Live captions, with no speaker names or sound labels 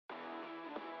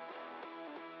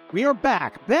We are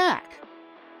back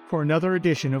for another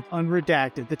edition of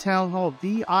Unredacted, the Town Hall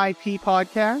VIP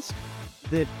podcast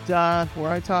that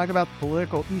where I talk about the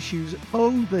political issues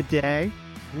of the day.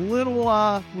 Little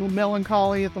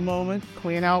melancholy at the moment,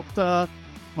 cleaning out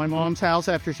my mom's house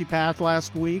after she passed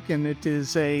last week, and it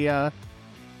is I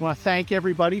want to thank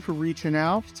everybody for reaching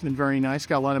out. It's been very nice.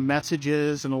 Got a lot of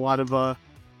messages and a lot of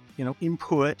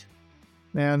input,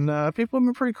 and people have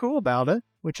been pretty cool about it,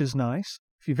 which is nice.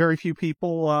 Very few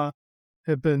people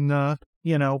have been,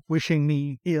 wishing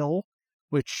me ill,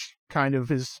 which kind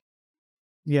of is,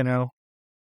 what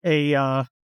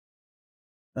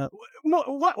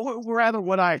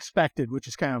I expected, which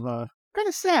is kind of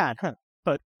sad, huh?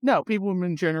 But no, people have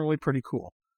been generally pretty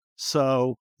cool.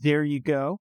 So there you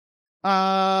go.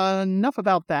 Enough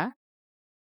about that.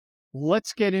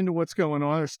 Let's get into what's going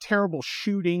on. There's terrible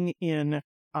shooting in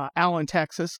Allen,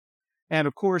 Texas. And,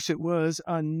 of course, it was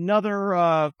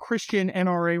another Christian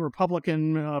NRA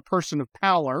Republican person of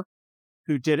power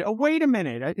who did it. Oh, wait a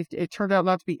minute. It turned out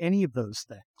not to be any of those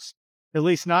things. At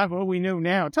least not what we know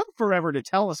now. It took forever to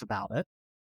tell us about it,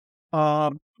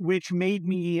 which made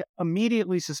me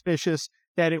immediately suspicious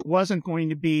that it wasn't going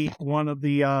to be one of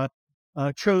the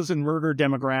chosen murder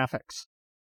demographics,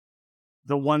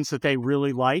 the ones that they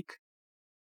really like,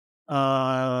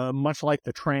 much like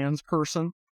the trans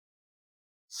person.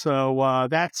 So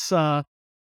that's, of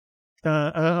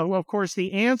course,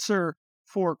 the answer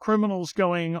for criminals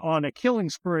going on a killing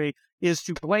spree is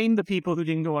to blame the people who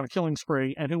didn't go on a killing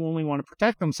spree and who only want to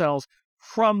protect themselves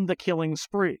from the killing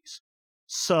sprees.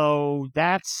 So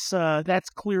that's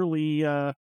clearly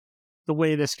the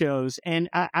way this goes. And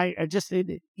I just,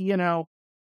 it's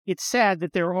sad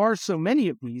that there are so many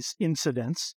of these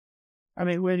incidents. I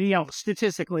mean,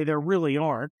 statistically, there really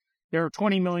aren't. There are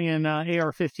 20 million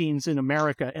AR-15s in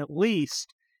America, at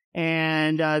least.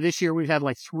 And this year we've had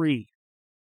like 3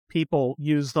 people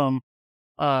use them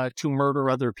to murder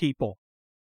other people.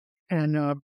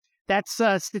 And that's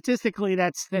statistically,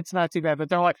 that's not too bad. But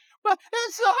they're like, well,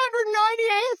 it's the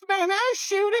 198th mass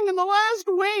shooting in the last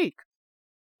week.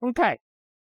 Okay.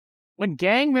 When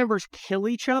gang members kill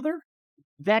each other,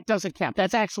 that doesn't count.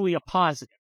 That's actually a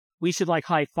positive. We should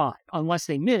high five, unless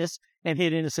they miss and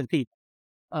hit innocent people.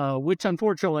 Which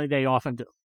unfortunately they often do.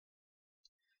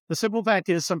 The simple fact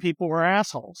is some people are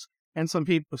assholes, and some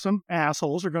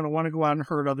assholes are going to want to go out and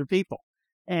hurt other people.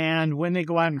 And when they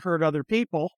go out and hurt other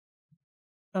people,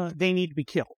 they need to be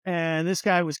killed. And this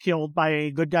guy was killed by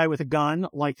a good guy with a gun,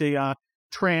 like the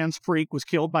trans freak was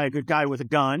killed by a good guy with a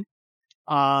gun.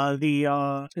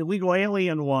 The illegal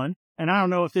alien one, and I don't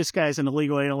know if this guy's an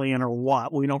illegal alien or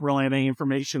what. We don't really have any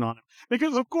information on him.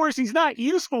 Because, of course, he's not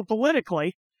useful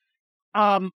politically.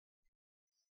 The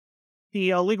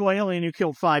illegal alien who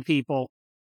killed 5 people,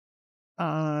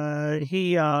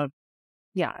 he was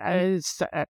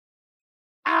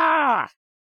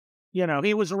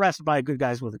arrested by good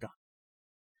guys with a gun.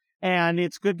 And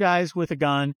it's good guys with a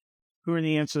gun who are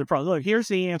the answer to the problem. Look, here's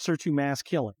the answer to mass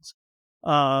killings.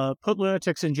 Put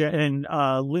lunatics in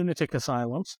lunatic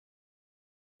asylums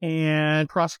and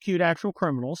prosecute actual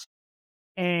criminals,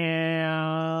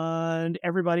 and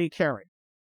everybody carry.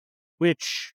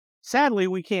 Which, sadly,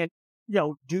 we can't,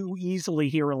 do easily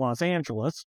here in Los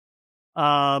Angeles. We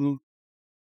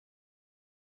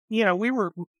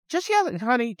were just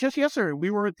yesterday,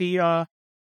 we were at the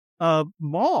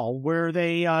mall where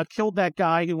they killed that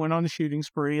guy who went on the shooting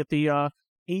spree at the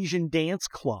Asian dance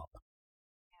club.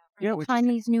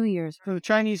 Chinese New Year's. For the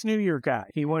Chinese New Year guy.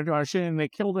 He went on a shooting and they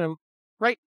killed him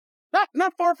right,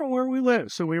 not far from where we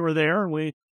live. So we were there and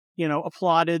we,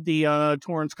 applauded the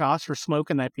Torrance Costs for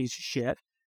smoking that piece of shit.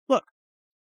 Look,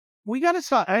 we got to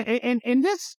stop. And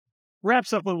this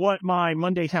wraps up with what my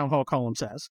Monday Town Hall column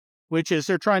says, which is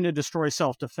they're trying to destroy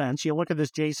self-defense. You look at this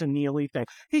Jason Neely thing.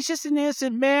 He's just an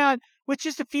innocent man with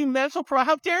just a few mental problems.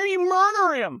 How dare you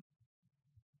murder him?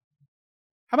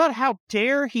 How about how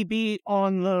dare he be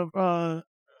on the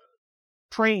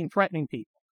train threatening people?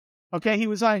 Okay, he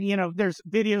was there's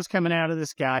videos coming out of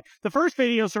this guy. The first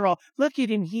videos are all, look at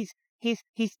him, he's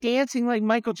dancing like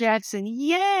Michael Jackson.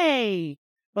 Yay!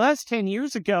 Well, that's 10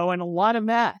 years ago and a lot of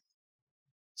meth.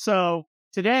 So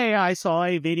today I saw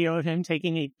a video of him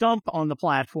taking a dump on the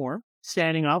platform,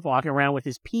 standing up, walking around with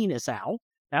his penis out.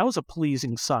 That was a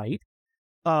pleasing sight.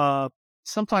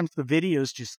 Sometimes the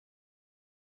videos just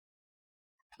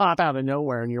pop out of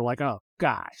nowhere and you're like, oh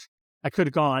gosh, I could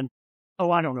have gone,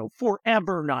 I don't know,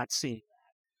 forever not seeing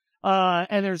that.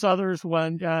 And there's others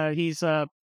when he's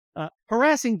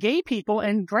harassing gay people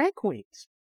and drag queens.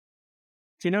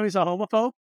 Do you know he's a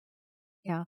homophobe?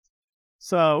 Yeah.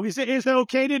 So is it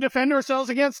okay to defend ourselves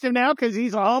against him now because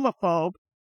he's a homophobe?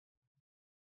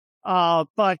 Look,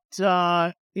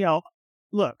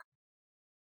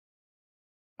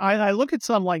 I look at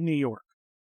something like New York,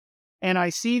 and I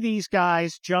see these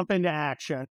guys jump into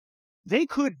action. They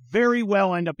could very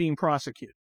well end up being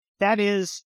prosecuted. That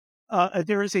is,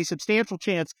 there is a substantial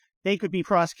chance they could be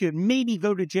prosecuted, maybe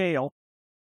go to jail,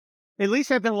 at least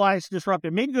have their lives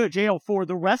disrupted, maybe go to jail for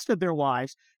the rest of their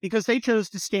lives because they chose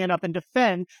to stand up and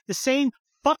defend the same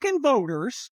fucking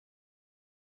voters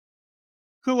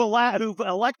who've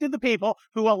elected the people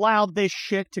who allowed this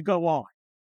shit to go on.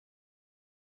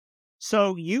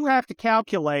 So you have to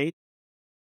calculate,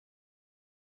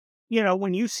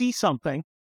 when you see something,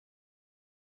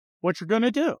 what you're going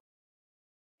to do.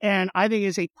 And I think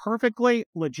it's a perfectly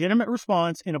legitimate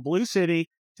response in a blue city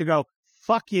to go,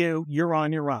 fuck you, you're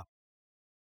on your own.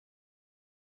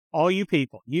 All you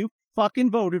people, you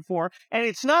fucking voted for. And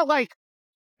it's not like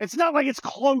it's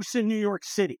close in New York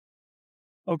City.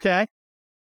 Okay?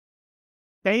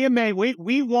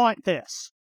 We want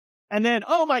this. And then,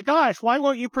 oh my gosh, why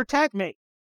won't you protect me?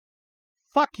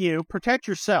 Fuck you, protect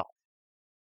yourself.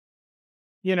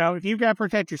 If you've got to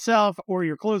protect yourself or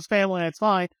your close family, that's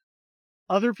fine.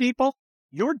 Other people,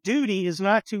 your duty is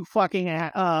not to fucking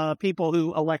people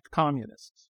who elect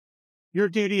communists. Your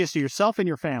duty is to yourself and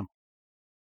your family.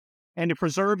 And to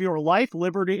preserve your life,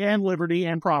 liberty,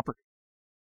 and property.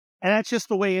 And that's just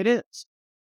the way it is.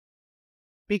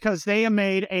 Because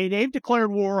they've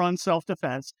declared war on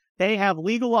self-defense. They have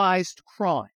legalized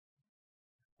crime.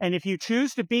 And if you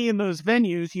choose to be in those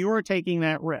venues, you are taking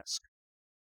that risk.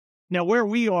 Now, where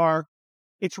we are,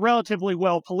 it's relatively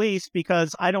well policed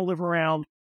because I don't live around,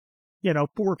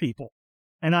 poor people.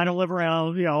 And I don't live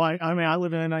around, I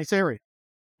live in a nice area.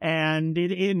 And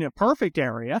in a perfect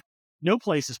area, no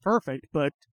place is perfect,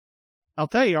 but I'll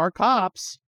tell you, our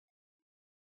cops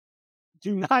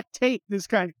do not take this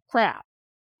kind of crap.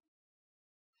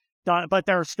 But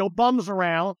there are still bums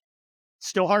around,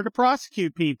 still hard to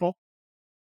prosecute people.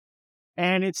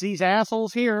 And it's these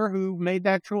assholes here who made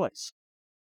that choice.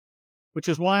 Which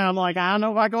is why I'm like, I don't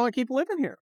know if I can keep living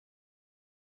here.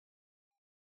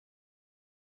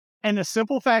 And the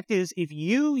simple fact is, if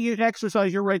you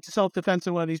exercise your right to self-defense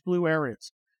in one of these blue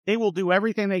areas, they will do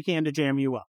everything they can to jam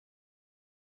you up.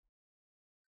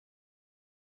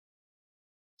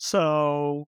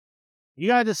 So, you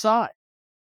gotta decide.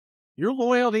 Your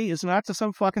loyalty is not to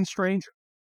some fucking stranger.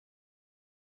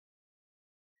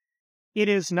 It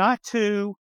is not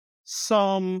to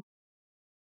some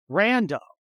rando.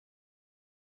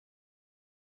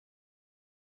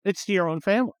 It's to your own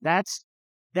family. That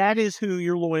is who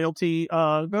your loyalty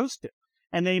goes to.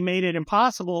 And they made it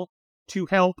impossible to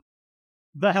help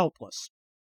the helpless.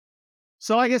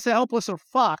 So I guess the helpless are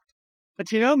fucked.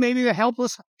 But maybe the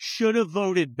helpless should have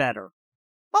voted better.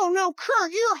 Oh no,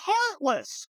 Kurt, you're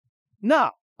heartless. No,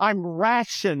 I'm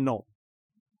rational.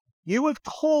 You have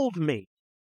told me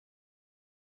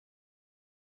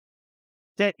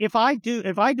that if I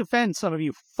defend some of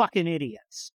you fucking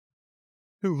idiots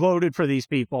who voted for these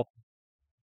people,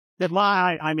 that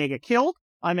I may get killed,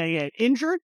 I may get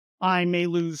injured, I may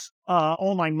lose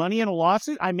all my money in a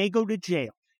lawsuit, I may go to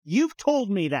jail. You've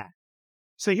told me that.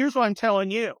 So here's what I'm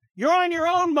telling you. You're on your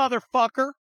own,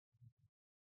 motherfucker.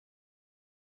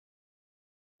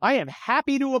 I am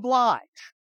happy to oblige.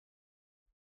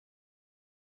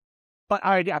 But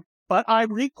I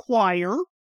require,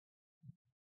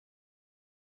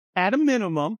 at a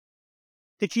minimum,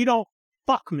 that you don't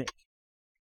fuck me.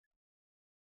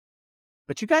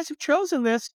 But you guys have chosen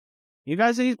this. You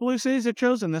guys in these blue cities have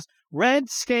chosen this. Red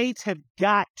states have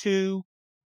got to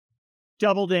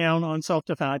double down on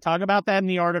self-defense. I talk about that in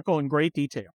the article in great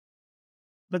detail.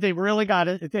 But they really got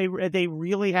it. They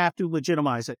really have to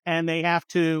legitimize it. And they have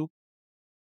to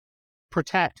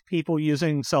protect people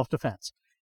using self-defense.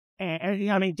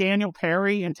 And Daniel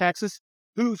Perry in Texas,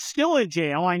 who's still in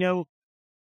jail. I know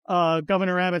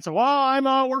Governor Abbott said, well,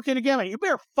 I'm working again. You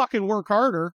better fucking work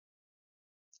harder.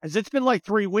 As it's been like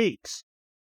 3 weeks.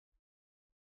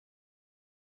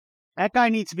 That guy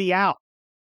needs to be out.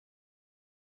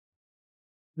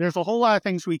 There's a whole lot of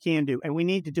things we can do, and we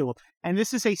need to do them. And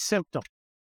this is a symptom.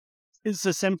 It's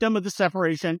a symptom of the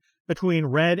separation between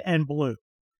red and blue.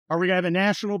 Are we going to have a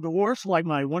national divorce like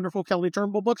my wonderful Kelly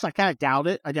Turnbull books? I kind of doubt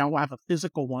it. I don't have a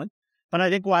physical one, but I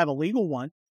think we'll have a legal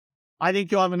one. I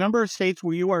think you'll have a number of states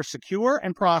where you are secure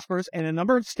and prosperous, and a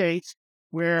number of states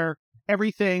where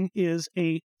everything is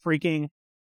a freaking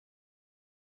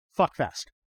fuckfest.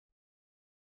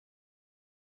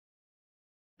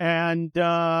 And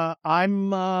I'm,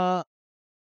 the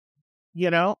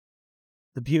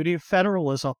beauty of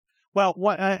federalism. Well,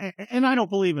 and I don't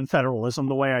believe in federalism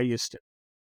the way I used to.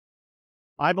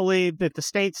 I believe that the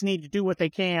states need to do what they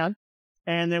can.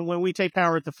 And then when we take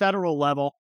power at the federal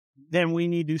level, then we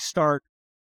need to start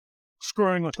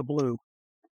screwing with the blue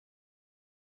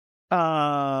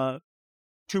to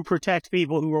protect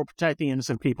people who will protect the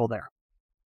innocent people there.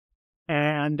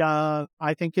 And I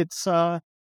think it's, I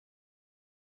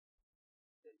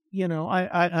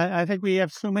think we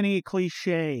have so many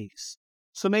cliches.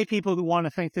 So many people who want to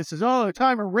think this is, the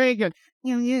time of Reagan.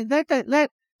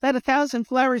 Let 1,000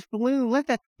 flowers bloom. Let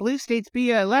the blue states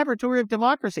be a laboratory of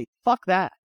democracy. Fuck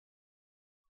that.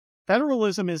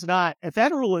 Federalism is not.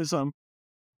 Federalism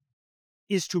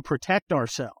is to protect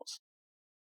ourselves.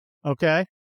 Okay?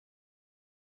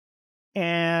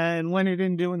 And when it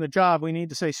isn't doing the job, we need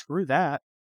to say, screw that.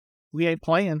 We ain't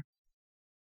playing.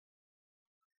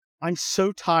 I'm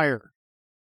so tired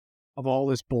of all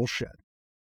this bullshit.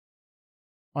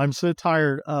 I'm so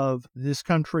tired of this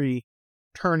country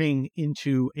turning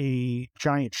into a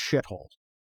giant shithole.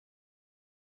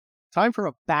 Time for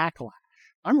a backlash.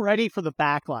 I'm ready for the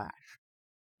backlash.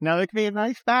 Now, it can be a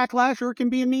nice backlash or it can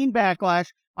be a mean backlash.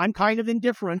 I'm kind of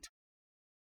indifferent.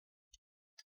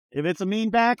 If it's a mean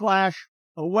backlash,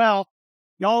 oh well,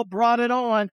 y'all brought it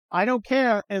on. I don't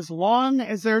care as long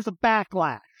as there's a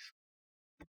backlash.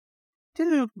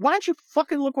 Dude, why don't you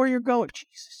fucking look where you're going?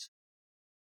 Jesus.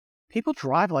 People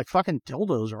drive like fucking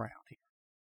dildos around here.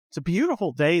 It's a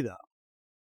beautiful day, though.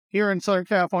 Here in Southern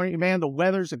California, man, the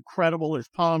weather's incredible. There's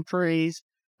palm trees.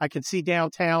 I can see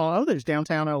downtown. Oh, there's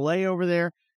downtown LA over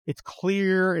there. It's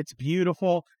clear. It's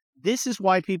beautiful. This is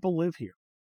why people live here.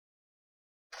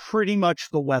 Pretty much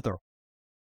the weather.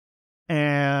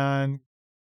 And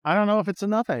I don't know if it's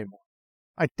enough anymore.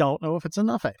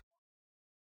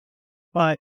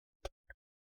 But,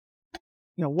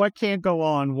 what can't go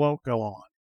on won't go on.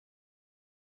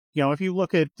 If you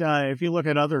look at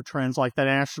other trends like the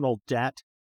national debt,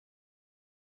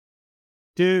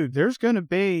 dude, there's going to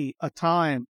be a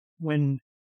time when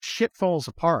shit falls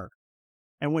apart.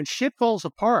 And when shit falls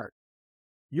apart,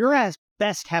 your ass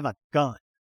best have a gun.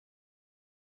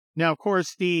 Now, of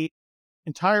course, the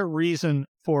entire reason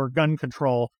for gun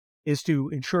control is to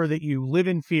ensure that you live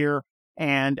in fear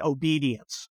and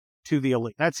obedience to the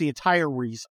elite. That's the entire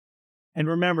reason. And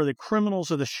remember, the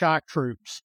criminals are the shock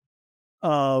troops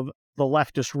of the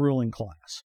leftist ruling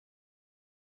class.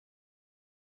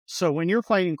 So when you're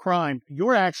fighting crime,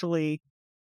 you're actually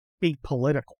being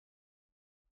political.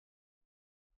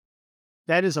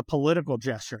 That is a political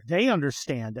gesture. They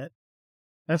understand it.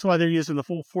 That's why they're using the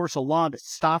full force of law to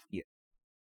stop you.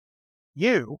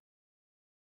 You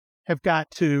have got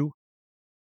to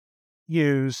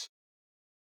use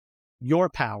your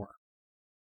power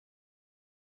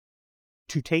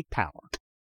to take power.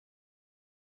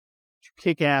 To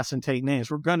kick ass and take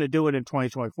names. We're going to do it in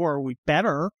 2024. We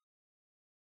better.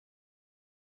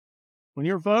 When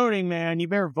you're voting, man, you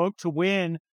better vote to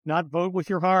win. Not vote with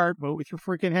your heart. Vote with your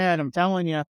freaking head. I'm telling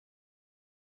you.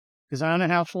 Because I don't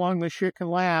know how long this shit can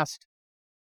last.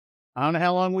 I don't know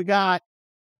how long we got.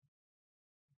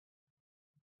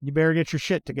 You better get your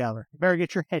shit together. You better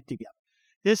get your head together.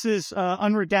 This is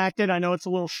unredacted. I know it's a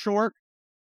little short,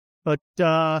 but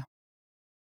I've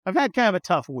had kind of a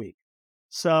tough week.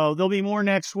 So there'll be more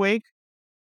next week.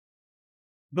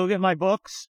 Go get my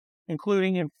books,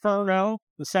 including Inferno,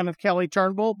 the 7th Kelly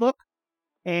Turnbull book,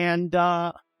 and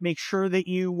make sure that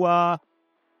you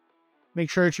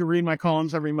read my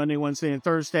columns every Monday, Wednesday, and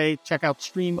Thursday. Check out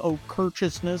Stream of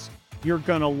Courteousness. You're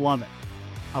gonna love it.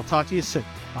 I'll talk to you soon.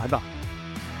 Bye-bye.